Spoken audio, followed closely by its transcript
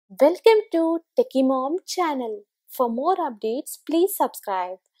Welcome to Techie Mom channel. For more updates, please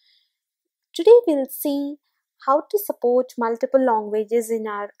subscribe. Today we'll see how to support multiple languages in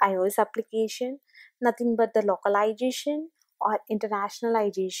our iOS application, nothing but the localization or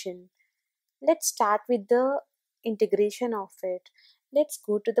internationalization. Let's start with the integration of it. Let's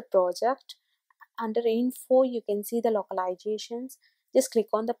go to the project. Under info, you can see the localizations. Just click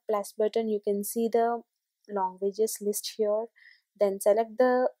on the plus button. You can see the languages list here. Then select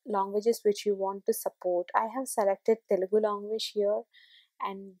the languages which you want to support. I have selected Telugu language here,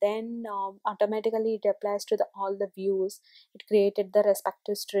 and then automatically it applies to all the views. It created the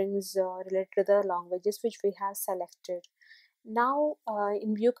respective strings related to the languages which we have selected. Now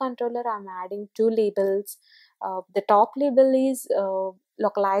in view controller, I'm adding two labels. The top label is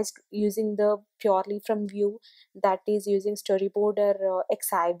localized using the purely from view, that is using storyboard or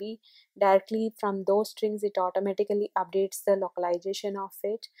xib. Directly from those strings it automatically updates the localization of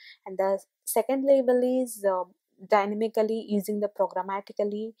it. And the second label is dynamically using the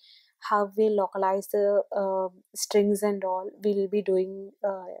programmatically, how we localize the strings and all we will be doing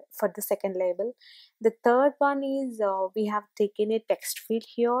for the second label. The third one is we have taken a text field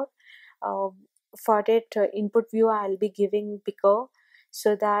here. uh, for it input view I'll be giving picker,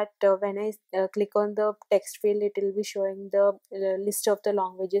 so that when I click on the text field it will be showing the list of the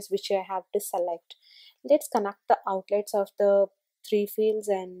languages which I have to select. Let's connect the outlets of the three fields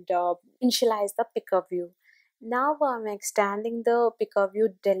and initialize the picker view. Now I'm extending the picker view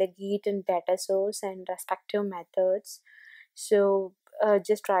delegate and data source and respective methods. So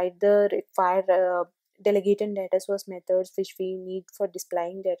just write the required delegate and data source methods which we need for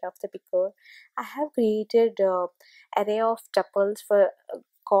displaying data of the picker. I have created array of tuples for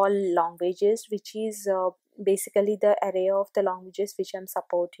call languages, which is basically the array of the languages which I'm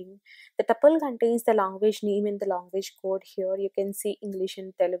supporting. The tuple contains the language name and the language code. Here you can see English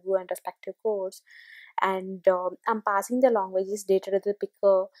and Telugu and respective codes, and I'm passing the languages data to the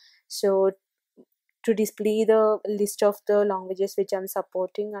picker. So to display the list of the languages which I'm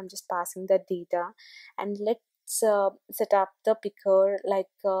supporting, I'm just passing the data. And let's set up the picker, like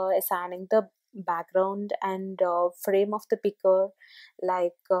assigning the background and frame of the picker,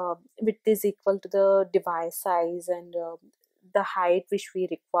 like width is equal to the device size and the height which we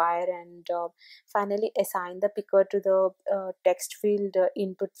require, and finally assign the picker to the text field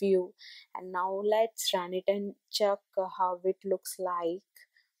input view. And now let's run it and check how it looks like.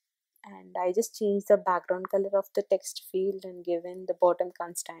 And I just changed the background color of the text field and given the bottom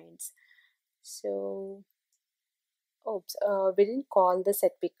constraints. So oops, we didn't call the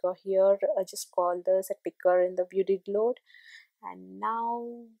set picker here. I just call the set picker in the view did load. And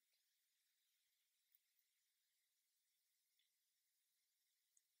now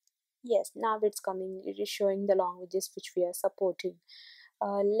yes, now it's coming. It is showing the languages which we are supporting.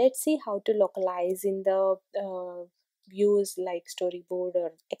 Let's see how to localize in the views like storyboard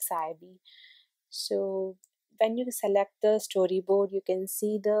or xib. So when you select the storyboard, you can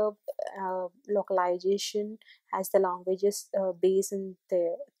see the localization has the languages based in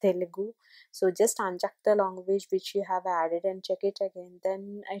the Telugu. So just uncheck the language which you have added and check it again.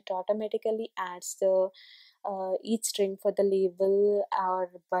 Then it automatically adds the each string for the label or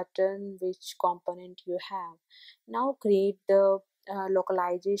button which component you have. Now create the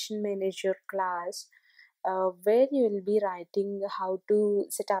localization manager class, where you will be writing how to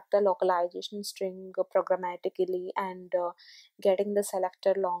set up the localization string programmatically and getting the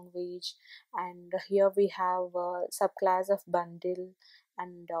selector language. And here we have a subclass of bundle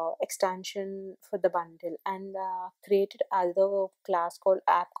and extension for the bundle, and created other class called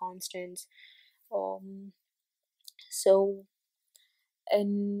app constants. So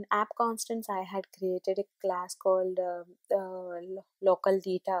in app constants I had created a class called local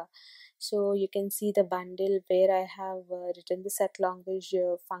data. So you can see the bundle where I have written the set language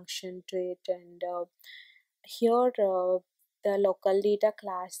function to it, and here the local data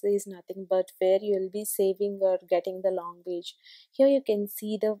class is nothing but where you will be saving or getting the language. Here you can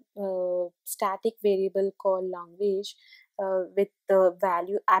see the static variable called language with the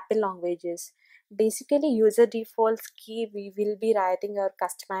value Apple languages. Basically user defaults key we will be writing our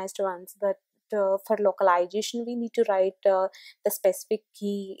customized ones, but for localization we need to write the specific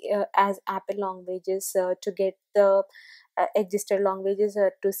key as Apple languages to get the existed languages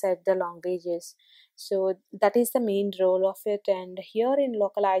to set the languages. So that is the main role of it. And here in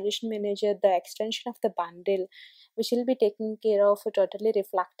localization manager, the extension of the bundle which will be taking care of totally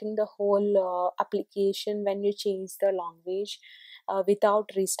reflecting the whole application when you change the language. without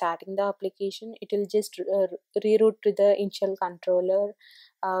restarting the application. It will just reroute to the initial controller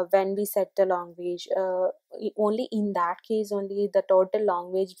when we set the language. Only in that case only the total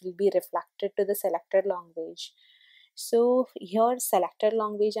language will be reflected to the selected language. So here selected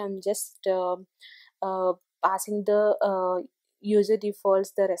language, I'm just uh, passing the user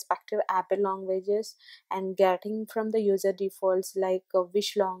defaults the respective Apple languages, and getting from the user defaults like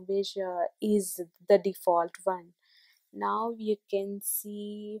which language is the default one. Now you can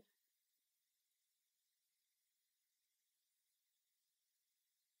see.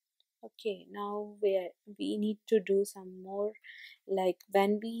 Okay, now we need to do some more. Like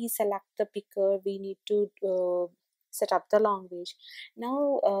when we select the picker, we need to set up the language.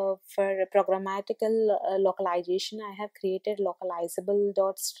 Now, for programmatical localization, I have created localizable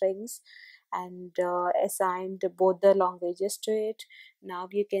dot strings and assigned both the languages to it. Now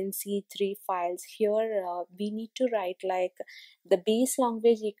you can see three files here. We need to write like the base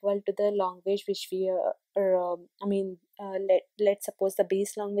language equal to the language which we let's suppose the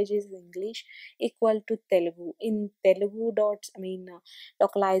base language is English equal to Telugu. In Telugu dots,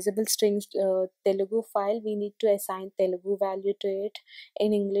 localizable strings Telugu file, we need to assign Telugu value to it.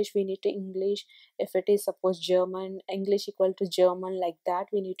 In English, we need to English. If it is suppose German, English equal to German, like that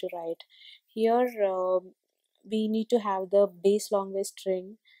we need to write. Here, we need to have the base language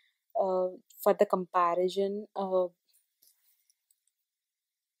string for the comparison.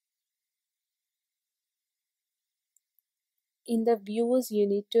 In the views, you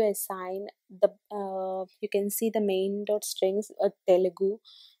need to assign the you can see the main dot strings Telugu.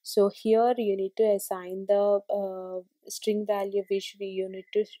 So here you need to assign the string value which you need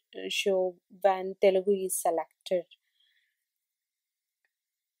to show when Telugu is selected.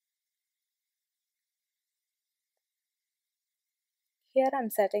 Here I'm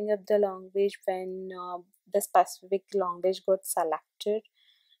setting up the language when the specific language got selected.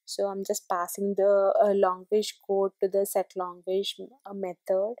 So I'm just passing the language code to the set language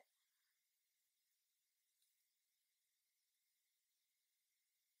method.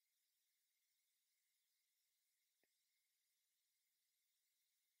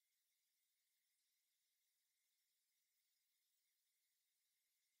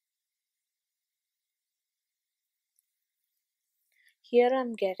 Here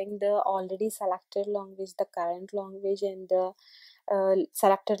I'm getting the already selected language, the current language, and the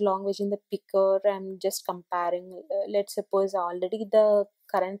selected language in the picker. I'm just comparing. Let's suppose already the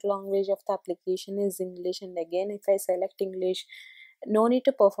current language of the application is English, and again if I select English, no need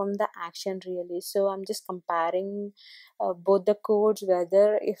to perform the action really. So I'm just comparing both the codes,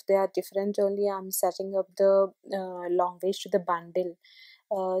 whether if they are different only I'm setting up the language to the bundle.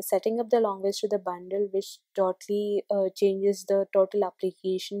 Setting up the language to the bundle which totally changes the total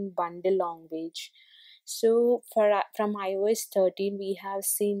application bundle language. So from iOS 13 we have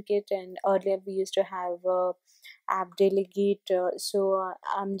SceneKit, and earlier we used to have app delegate.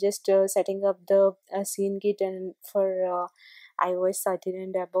 I'm just setting up the SceneKit and for iOS 13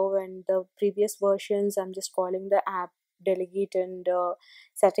 and above, and the previous versions I'm just calling the app delegate and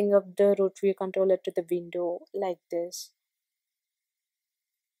setting up the root view controller to the window like this.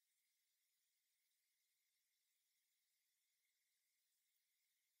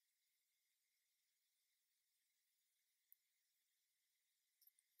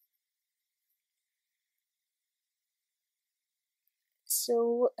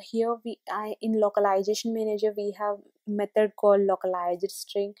 So here I in localization manager we have method called localized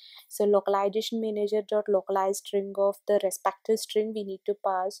string. So localization manager dot localized string of the respective string we need to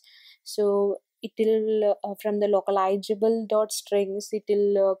pass. So it will from the localizable dot strings it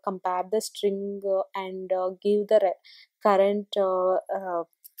will compare the string and give the current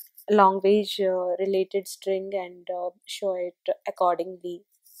language related string and show it accordingly.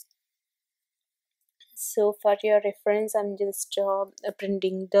 So for your reference, I'm just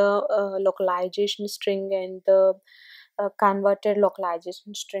printing the localization string and the converted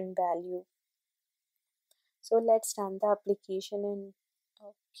localization string value. So let's run the application and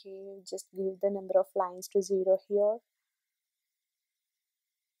okay, just give the number of lines to 0 here.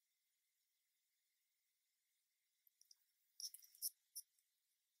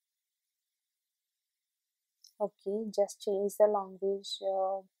 Okay, just change the language.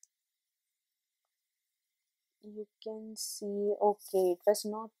 You can see, okay, it was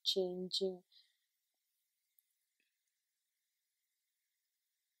not changing.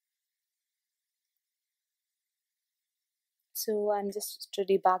 So I'm just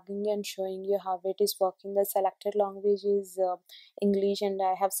debugging and showing you how it is working. The selected language is English, and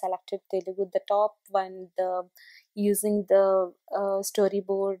I have selected Telugu. The top one, the using the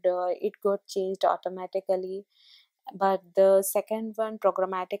storyboard, it got changed automatically. But the second one,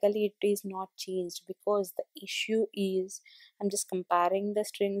 programmatically, it is not changed, because the issue is, I'm just comparing the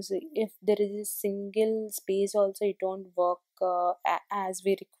strings. If there is a single space also, it won't work as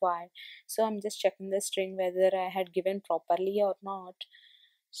we require. So I'm just checking the string whether I had given properly or not.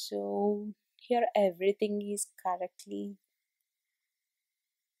 So here everything is correctly.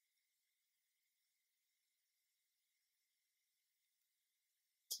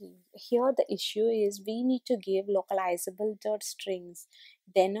 Here the issue is we need to give localizable dot strings,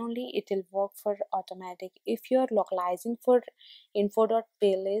 then only it will work for automatic. If you are localizing for info dot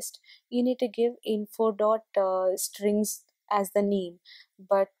playlist, you need to give info dot strings as the name,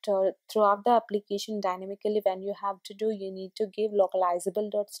 but throughout the application dynamically, when you have to do, you need to give localizable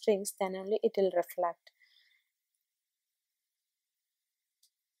dot strings, then only it will reflect.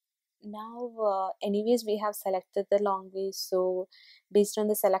 Now anyways, we have selected the language, so based on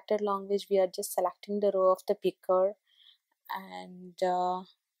the selected language, we are just selecting the row of the picker. And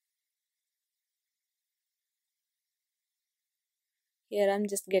here I'm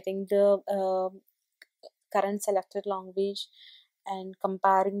just getting the current selected language and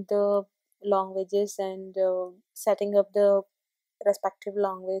comparing the languages, and setting up the respective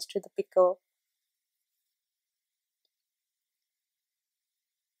language to the picker.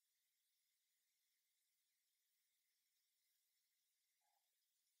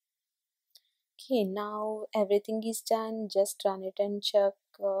 Okay, now everything is done, just run it and check.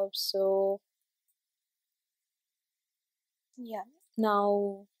 So yeah,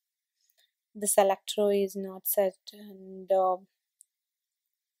 now the select row is not set, and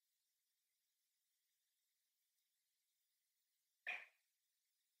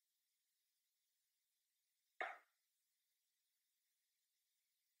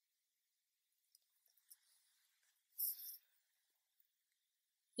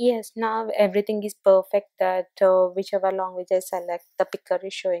yes, now everything is perfect, that whichever language I select, the picker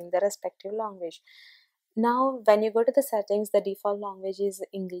is showing the respective language. Now, when you go to the settings, the default language is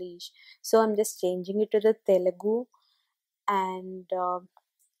English. So I'm just changing it to the Telugu, and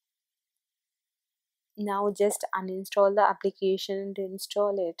now just uninstall the application and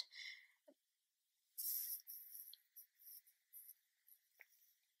install it.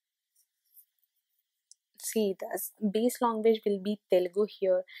 See, the base language will be Telugu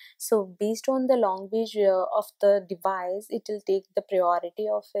here. So based on the language of the device, it will take the priority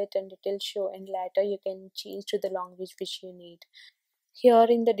of it, and it will show, and later you can change to the language which you need. Here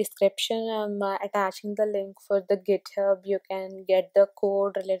in the description, I'm attaching the link for the GitHub. You can get the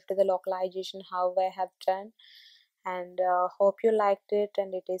code related to the localization, how I have done. And hope you liked it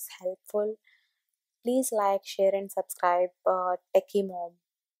and it is helpful. Please like, share, and subscribe. Techie Mom.